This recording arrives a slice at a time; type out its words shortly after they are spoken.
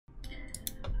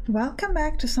Welcome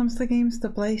back to Sampstra Games, the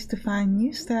place to find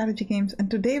new strategy games,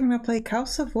 and today we're going to play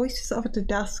Causa, Voices of the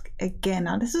Dusk again.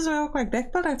 Now this is a roguelike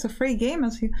deck builder. It's a free game,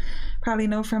 as you probably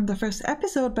know from the first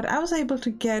episode, but I was able to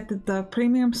get the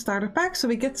premium starter pack, so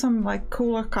we get some like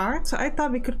cooler cards. So I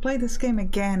thought we could play this game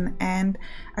again and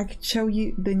I could show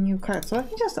you the new cards. So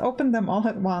let me just open them all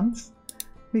at once,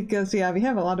 because yeah, we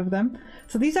have a lot of them.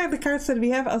 So these are the cards that we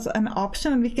have as an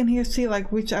option, and we can here see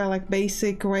like which are like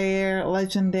basic, rare,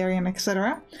 legendary, and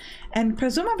etc. And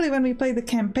presumably when we play the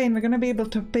campaign, we're going to be able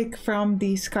to pick from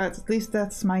these cards. At least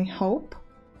that's my hope.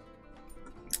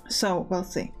 So we'll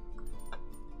see.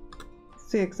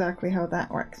 See exactly how that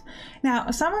works.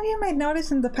 Now, some of you might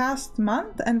notice in the past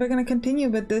month, and we're going to continue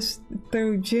with this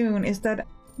through June, is that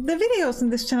the videos in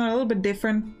this channel are a little bit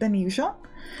different than usual.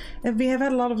 We have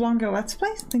had a lot of longer Let's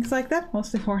Plays, things like that,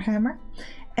 mostly Warhammer.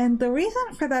 And the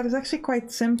reason for that is actually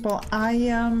quite simple. It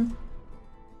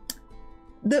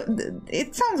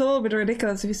sounds a little bit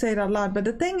ridiculous if you say it out loud, but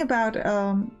the thing about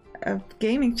a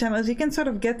gaming channel is you can sort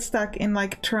of get stuck in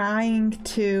like trying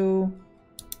to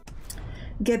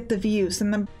get the views,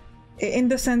 and in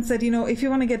the sense that, you know, if you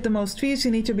want to get the most views,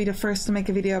 you need to be the first to make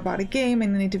a video about a game,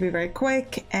 and you need to be very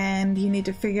quick, and you need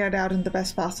to figure it out in the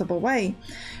best possible way.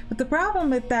 But the problem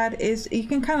with that is you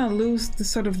can kind of lose the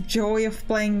sort of joy of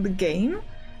playing the game,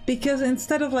 because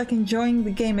instead of like enjoying the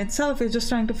game itself, you're just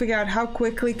trying to figure out how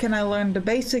quickly can I learn the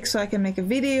basics so I can make a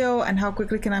video, and how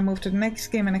quickly can I move to the next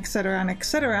game, and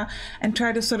etc., and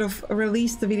try to sort of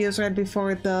release the videos right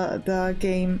before the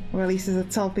game releases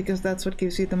itself, because that's what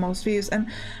gives you the most views. And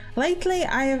lately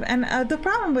I have, and the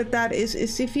problem with that is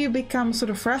if you become sort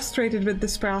of frustrated with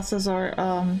this process, or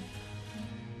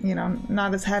you know,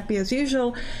 not as happy as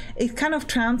usual, it kind of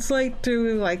translates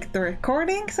to like the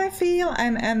recordings, I feel,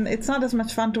 and it's not as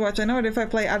much fun to watch. I know that if I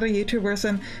play other YouTubers,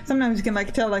 and sometimes you can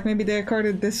like tell like maybe they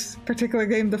recorded this particular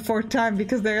game the 4th time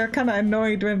because they're kind of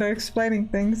annoyed when they're explaining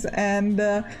things, and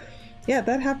yeah,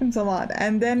 that happens a lot.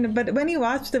 And then, but when you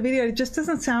watch the video, it just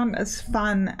doesn't sound as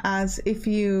fun as if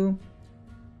the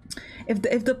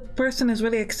person is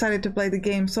really excited to play the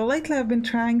game. So lately I've been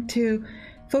trying to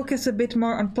focus a bit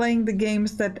more on playing the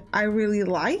games that I really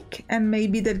like, and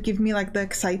maybe that give me like the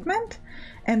excitement,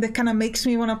 and that kind of makes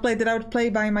me want to play, that I would play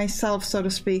by myself, so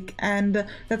to speak. And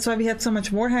that's why we had so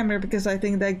much Warhammer, because I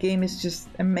think that game is just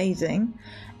amazing,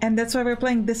 and that's why we're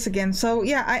playing this again. So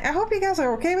yeah, I hope you guys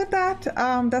are okay with that.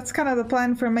 That's kind of the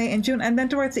plan for May and June, and then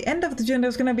towards the end of the June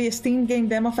there's going to be a Steam Game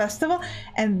Demo Festival,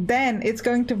 and then it's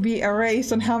going to be a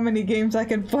race on how many games I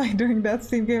can play during that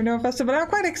Steam Game Demo Festival. But I'm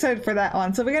quite excited for that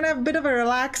one. So we're going to have a bit of a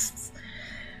relaxed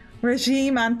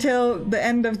regime until the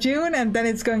end of June, and then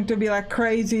it's going to be like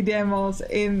crazy demos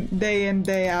in day in,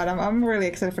 day out. I'm really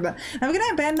excited for that. Now we're going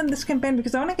to abandon this campaign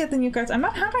because I want to get the new cards. I'm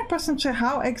not 100% sure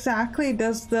how exactly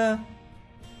does the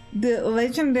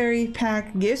legendary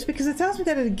pack gives, because it tells me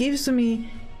that it gives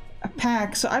me a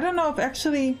pack. So I don't know if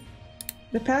actually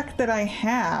the pack that I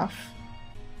have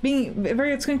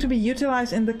it's going to be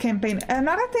utilized in the campaign.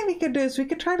 Another thing we could do is we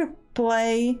could try to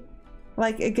play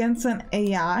like against an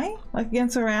AI, like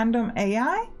against a random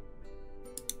AI.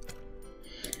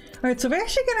 Alright, so we're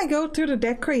actually gonna go through the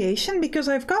deck creation, because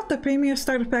I've got the premier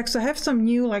starter pack, so I have some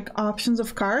new like options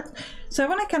of cards. So I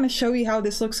want to kind of show you how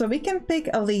this looks. So we can pick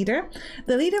a leader.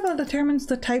 The leader will determine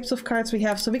the types of cards we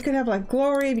have. So we could have like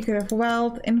glory, we could have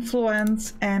wealth,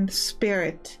 influence, and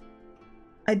spirit.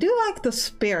 I do like the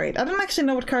spirit. I don't actually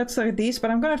know what cards are these,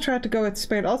 but I'm gonna try to go with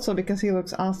spirit also because he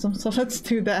looks awesome. So let's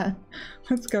do that.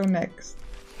 Let's go next.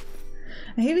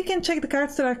 And here we can check the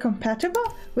cards that are compatible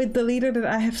with the leader that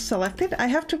I have selected. I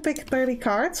have to pick 30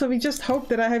 cards, so we just hope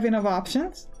that I have enough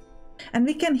options. And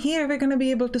we can here, we're going to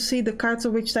be able to see the cards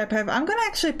of which type I have. I'm going to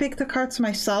actually pick the cards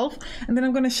myself, and then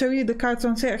I'm going to show you the cards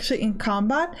once they're actually in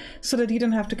combat, so that you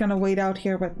don't have to kind of wait out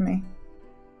here with me.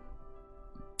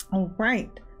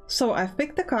 Alright, so I've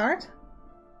picked the card.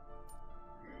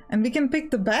 And we can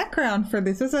pick the background for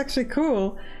this. This is actually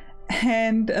cool.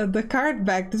 And the card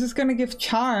back, this is going to give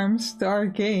charms to our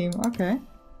game. Okay.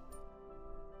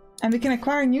 And we can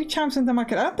acquire new charms in the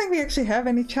market. I don't think we actually have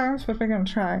any charms, but we're going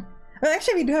to try. Well,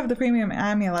 actually we do have the premium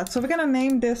amulet, so we're going to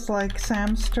name this like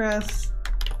Sampstra's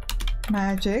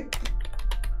Magic.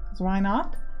 Why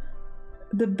not?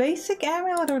 The basic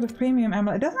amulet or the premium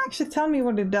amulet? It doesn't actually tell me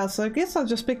what it does, so I guess I'll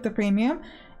just pick the premium.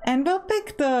 And we'll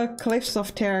pick the Cliffs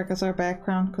of Terror as our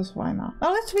background, because why not?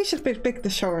 Oh, we should pick the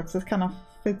shorts. It kind of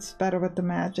fits better with the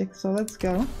magic, so let's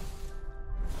go.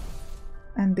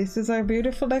 And this is our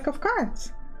beautiful deck of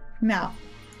cards. Now,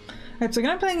 alright, so we're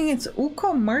gonna be playing against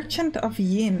Uko, Merchant of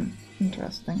Yin.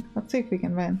 Interesting. Let's see if we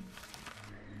can win.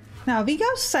 Now we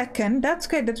go second. That's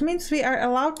good. That means we are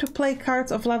allowed to play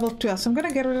cards of level 12. So I'm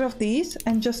gonna get rid of these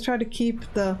and just try to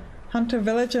keep the Hunter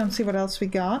Villager and see what else we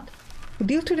got.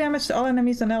 Deal 2 damage to all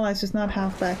enemies and allies is not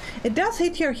half bad. It does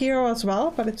hit your hero as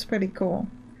well, but it's pretty cool.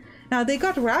 Now they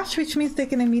got Rush, which means they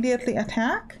can immediately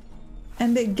attack.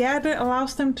 And the Gather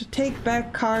allows them to take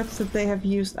back cards that they have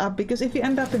used up, because if you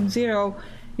end up in 0,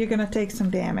 you're gonna take some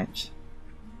damage.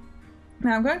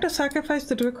 Now I'm going to sacrifice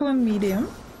the Drukulan Medium.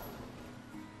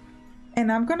 And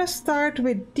I'm gonna start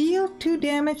with deal 2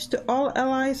 damage to all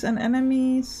allies and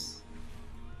enemies.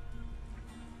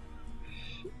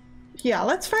 Yeah,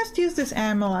 let's first use this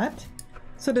amulet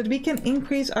so that we can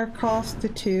increase our cost to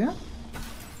 2.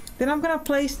 Then I'm gonna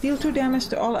place deal 2 damage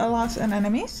to all allies and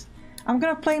enemies. I'm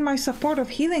gonna play my support of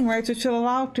healing rites, which will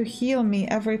allow to heal me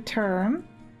every turn.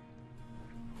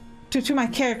 To my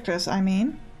characters, I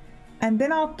mean. And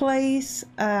then I'll place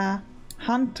a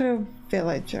Hunter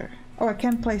Villager. Oh, I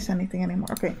can't place anything anymore.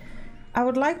 Okay. I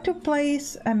would like to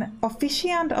place an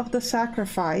Officiant of the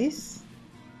Sacrifice.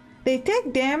 They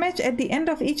take damage at the end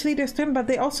of each leader's turn, but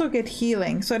they also get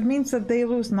healing. So it means that they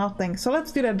lose nothing. So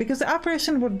let's do that, because the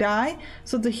apparition would die,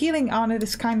 so the healing on it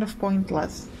is kind of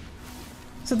pointless.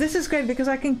 So this is great because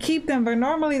I can keep them where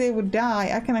normally they would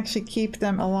die. I can actually keep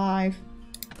them alive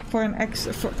for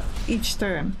for each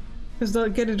turn. Because they'll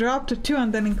get a drop to 2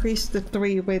 and then increase to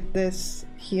 3 with this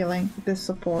healing, this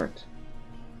support.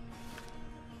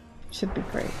 Should be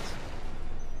great.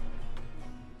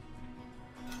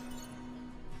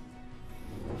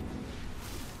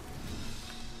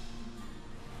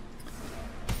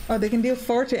 Oh, they can deal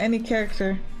 4 to any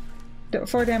character.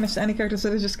 4 damage to any character, so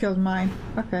they just killed mine.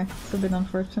 Okay, it's a bit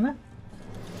unfortunate.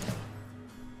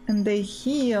 And they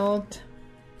healed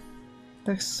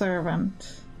their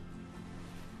servant.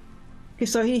 Okay,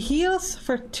 so he heals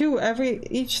for 2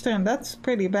 each turn. That's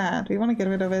pretty bad. We want to get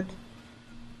rid of it.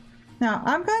 Now,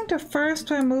 I'm going to first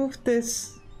remove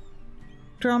this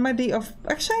Dromedy of...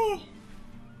 Actually,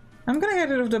 I'm going to get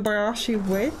rid of the Barashi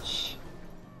Witch.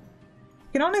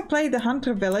 You can only play the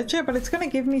Hunter Villager, but it's going to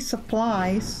give me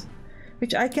supplies,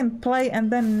 which I can play,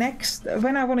 and then next,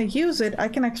 when I want to use it, I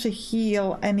can actually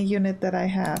heal any unit that I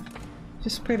have, which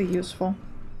is pretty useful.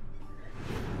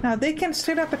 Now, they can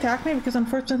straight up attack me, because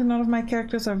unfortunately none of my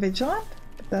characters are vigilant,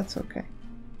 but that's okay.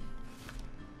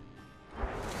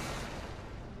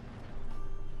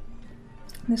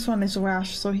 This one is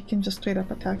rash, so he can just straight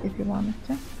up attack if he wanted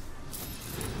to.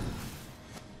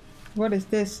 What is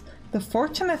this? The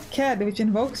Fortunate Cat, which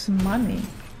invokes money.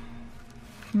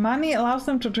 Money allows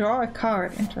them to draw a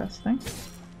card. Interesting.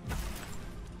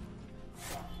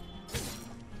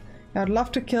 Yeah, I'd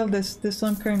love to kill this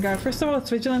Uncurrent guy. First of all, it's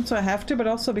vigilant, so I have to, but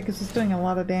also because it's doing a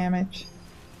lot of damage.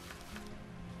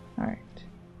 Alright.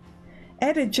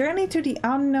 Add a Journey to the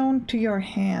Unknown to your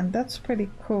hand. That's pretty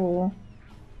cool.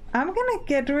 I'm gonna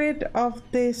get rid of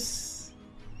this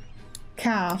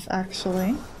calf,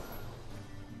 actually.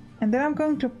 And then I'm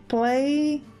going to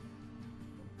play...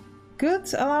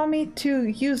 Goods allow me to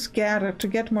use Gather to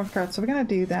get more cards, so we're gonna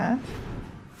do that.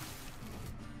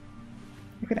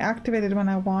 I can activate it when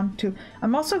I want to.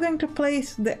 I'm also going to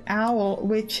place the Owl,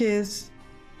 which is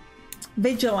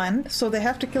vigilant, so they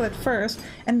have to kill it first.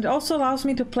 And it also allows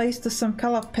me to place the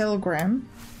Samkala Pilgrim,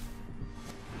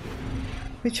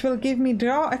 which will give me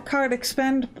draw a card,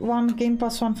 expend 1, gain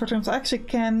 +1 for turns. I actually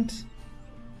can't...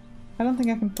 I don't think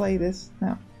I can play this,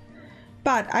 no.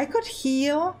 But I could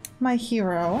heal my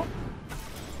hero.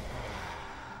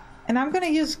 And I'm gonna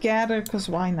use Gather, because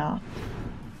why not?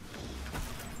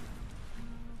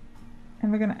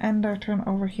 And we're gonna end our turn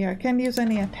over here. I can't use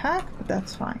any attack, but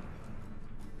that's fine.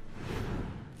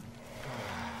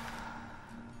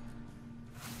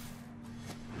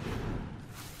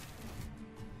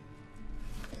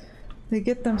 They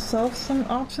get themselves some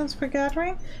options for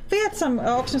gathering. If they had some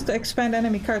options to expand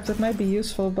enemy cards, that might be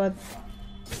useful, but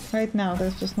right now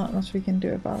there's just not much we can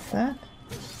do about that.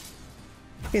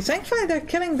 Okay, thankfully they're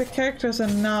killing the characters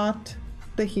and not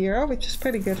the hero, which is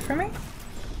pretty good for me.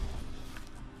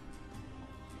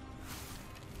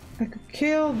 I could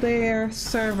kill their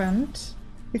servant,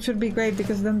 which would be great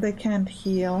because then they can't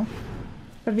heal.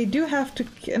 But we do have to...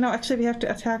 No, actually we have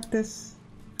to attack this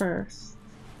first.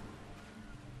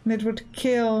 And it would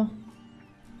kill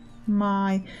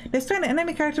my... Destroy an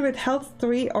enemy character with health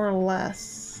 3 or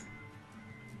less.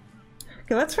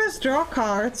 Okay, let's first draw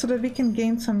cards so that we can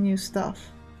gain some new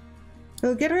stuff.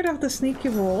 We'll get rid of the Sneaky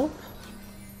Wolf,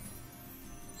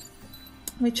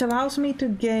 which allows me to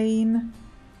gain...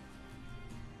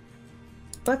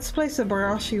 Let's place a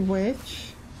Barashi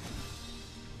Witch.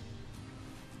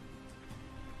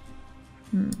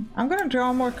 I'm gonna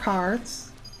draw more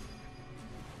cards.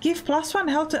 Give +1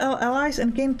 health to allies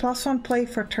and gain +1 play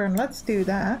for turn. Let's do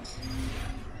that.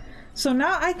 So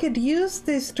now I could use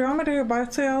this Dromedary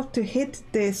Barthel to hit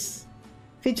this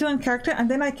Vigilant character, and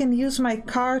then I can use my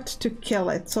card to kill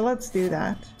it. So let's do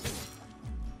that.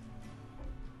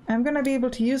 I'm gonna be able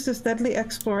to use this Deadly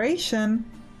Exploration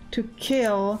to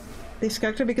kill this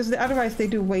character, because otherwise they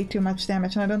do way too much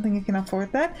damage, and I don't think you can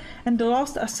afford that. And the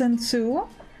Lost Asensu,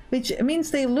 which means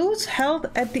they lose health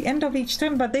at the end of each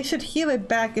turn, but they should heal it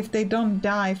back if they don't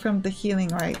die from the healing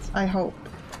rates, I hope.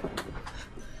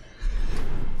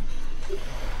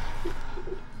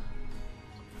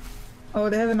 Oh,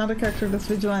 they have another character that's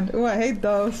vigilant. Oh, I hate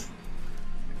those.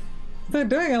 They're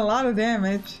doing a lot of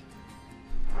damage.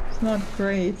 It's not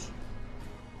great.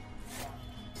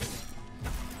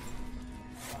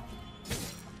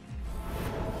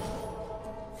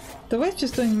 The witch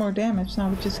is doing more damage now,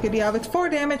 which is good. Yeah, with 4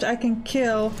 damage I can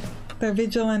kill their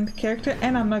vigilant character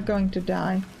and I'm not going to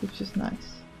die, which is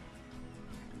nice.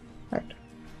 Right.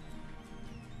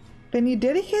 Then you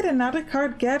dedicate another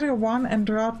card, gather 1 and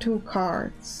draw 2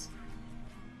 cards.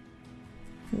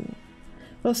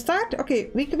 We'll start... Okay,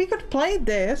 we could play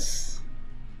this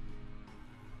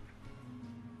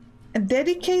and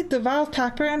dedicate the Wild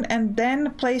Tapperant and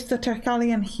then place the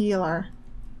Tercalian Healer.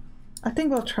 I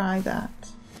think we'll try that.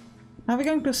 Now we're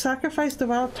going to sacrifice the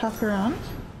Wild Tapperant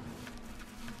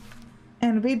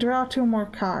and we draw 2 more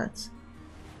cards.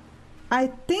 I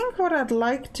think what I'd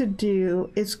like to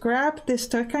do is grab this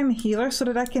Tercalian Healer so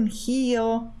that I can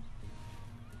heal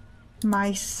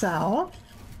myself.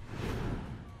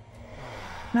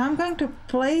 Now I'm going to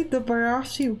play the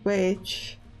Barashi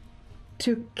Witch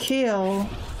to kill,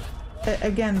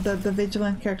 again, the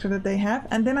vigilant character that they have.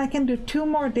 And then I can do 2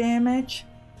 more damage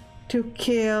to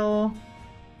kill...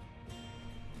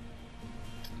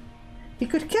 You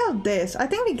could kill this. I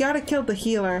think we gotta kill the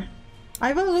healer.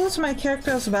 I will lose my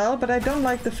character as well, but I don't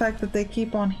like the fact that they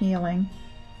keep on healing.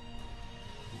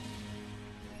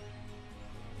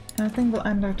 And I think we'll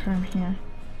end our turn here.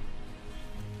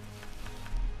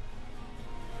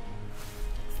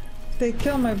 They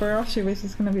kill my Barashi Witch,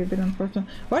 it's gonna be a bit unfortunate.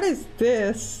 What is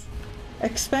this?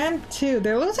 Expand 2.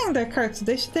 They're losing their cards, so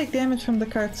they should take damage from the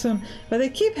card soon. But they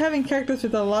keep having characters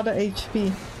with a lot of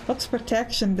HP. What's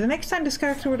protection? The next time this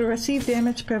character would receive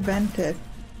damage, prevented.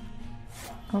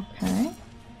 Okay.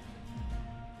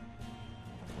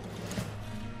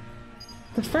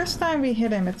 The first time we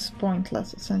hit him, it's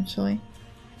pointless, essentially.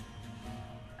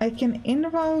 I can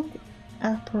invoke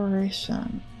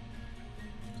Apparition.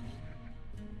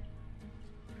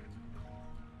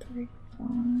 3, 5...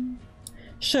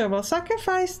 Sure, we'll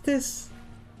sacrifice this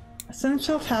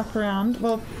Essential Tapperant.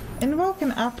 We'll invoke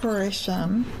an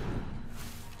Apparition.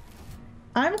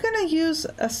 I'm gonna use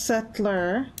a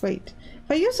Settler. Wait, if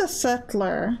I use a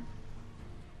Settler,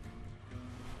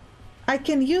 I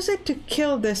can use it to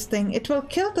kill this thing. It will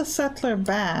kill the Settler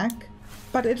back,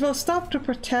 but it will stop the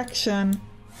protection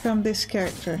from this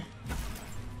character.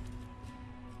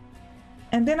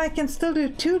 And then I can still do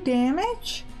 2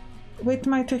 damage with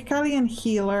my Tercalian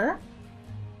Healer.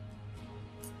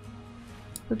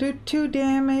 We'll do 2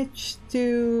 damage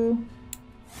to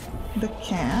the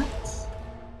cat.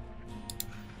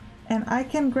 And I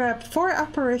can grab 4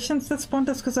 apparitions. That's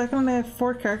pointless because I can only have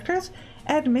 4 characters.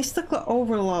 Add Mystical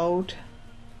Overload.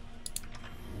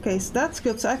 Okay, so that's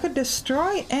good. So I could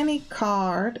destroy any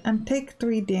card and take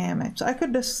 3 damage. I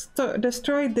could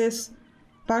destroy this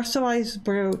Parcelized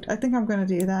Brute. I think I'm gonna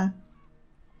do that.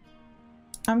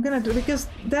 I'm gonna do, because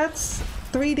that's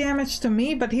 3 damage to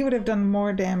me, but he would have done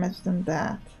more damage than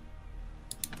that.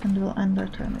 And we'll end our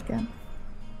turn again.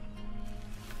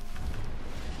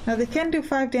 Now they can do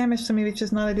 5 damage to me, which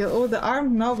is not ideal. Oh, the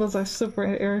armed nobles are super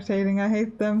irritating. I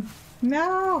hate them.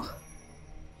 No!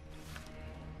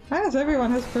 Why does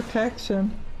everyone has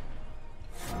protection?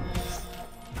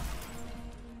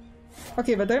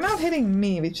 Okay, but they're not hitting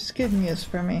me, which is good news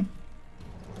for me.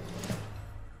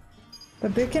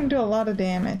 But they can do a lot of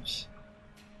damage.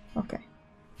 Okay.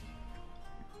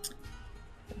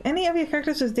 If any of your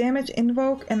characters does damage,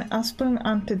 invoke an Asplung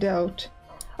Antidote.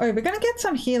 Alright, we're gonna get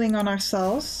some healing on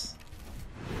ourselves.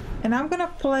 And I'm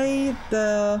gonna play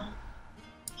the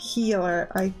healer,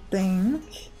 I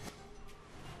think.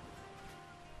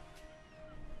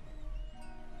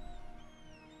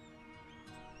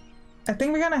 I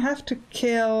think we're gonna have to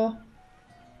kill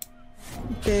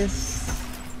this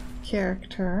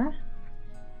character.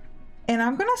 And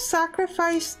I'm gonna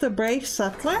sacrifice the Brave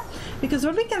Settler, because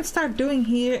what we can start doing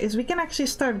here is we can actually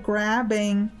start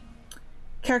grabbing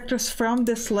characters from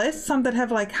this list, some that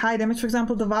have like high damage, for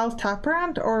example the Wild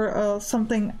Tapperant, or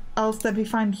something else that we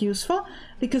find useful,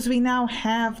 because we now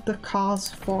have the cause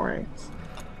for it.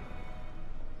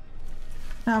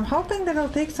 Now I'm hoping that he'll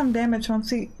take some damage once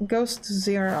he goes to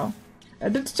 0.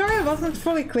 The tutorial wasn't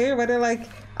fully clear whether like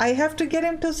I have to get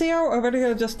him to 0 or whether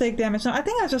he'll just take damage. No, I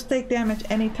think I'll just take damage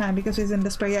anytime because he's in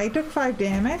despair. Yeah, he took 5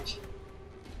 damage.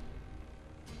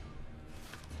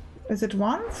 Is it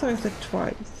once or is it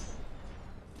twice?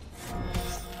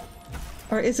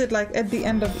 Or is it like at the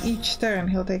end of each turn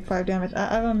he'll take 5 damage?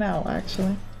 I don't know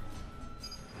actually.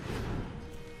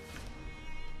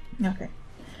 Okay.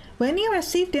 When you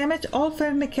receive damage, all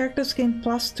friendly characters gain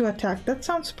 +2 attack. That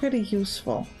sounds pretty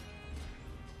useful.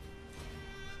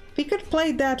 We could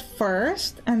play that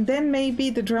first, and then maybe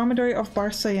the Dromedary of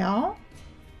Barsael.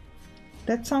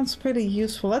 That sounds pretty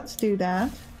useful. Let's do that.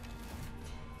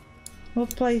 We'll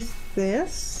place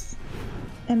this.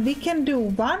 And we can do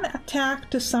 1 attack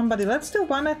to somebody. Let's do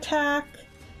 1 attack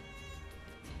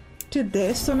to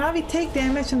this. So now we take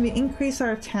damage and we increase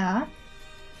our attack.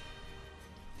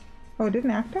 Oh, it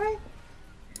didn't activate?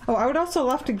 Oh, I would also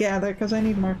love to gather because I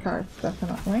need more cards,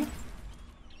 definitely.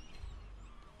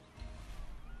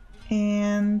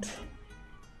 And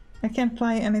I can't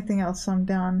play anything else, so I'm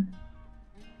done.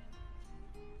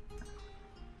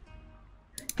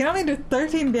 Can only do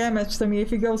 13 damage to me if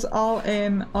he goes all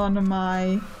in on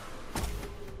my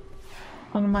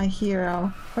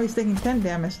hero. Oh, he's taking 10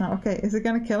 damage now. Okay, is it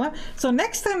gonna kill him? So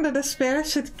next time the despair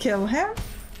should kill him.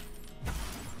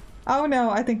 Oh no,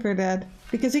 I think we're dead.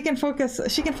 Because she can focus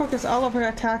all of her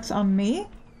attacks on me,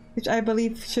 which I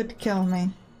believe should kill me.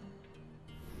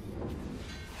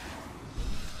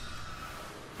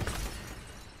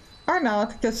 Or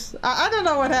not, because I don't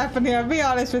know what happened here, I'll be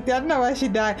honest with you, I don't know why she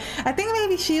died. I think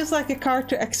maybe she used like a card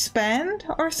to expand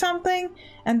or something,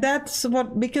 and that's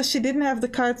what, because she didn't have the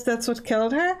cards, that's what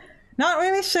killed her. Not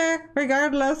really sure,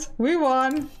 regardless, we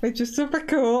won, which is super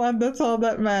cool, and that's all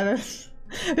that matters.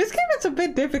 This game is a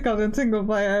bit difficult in single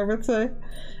player, I would say.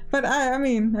 But I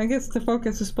mean, I guess the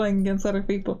focus is playing against other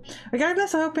people.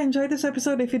 Regardless, I hope you enjoyed this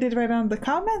episode. If you did, write down in the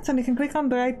comments, and you can click on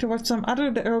the right to watch some other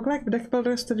roguelike deck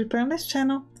builders to return this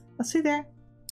channel. I'll see you there.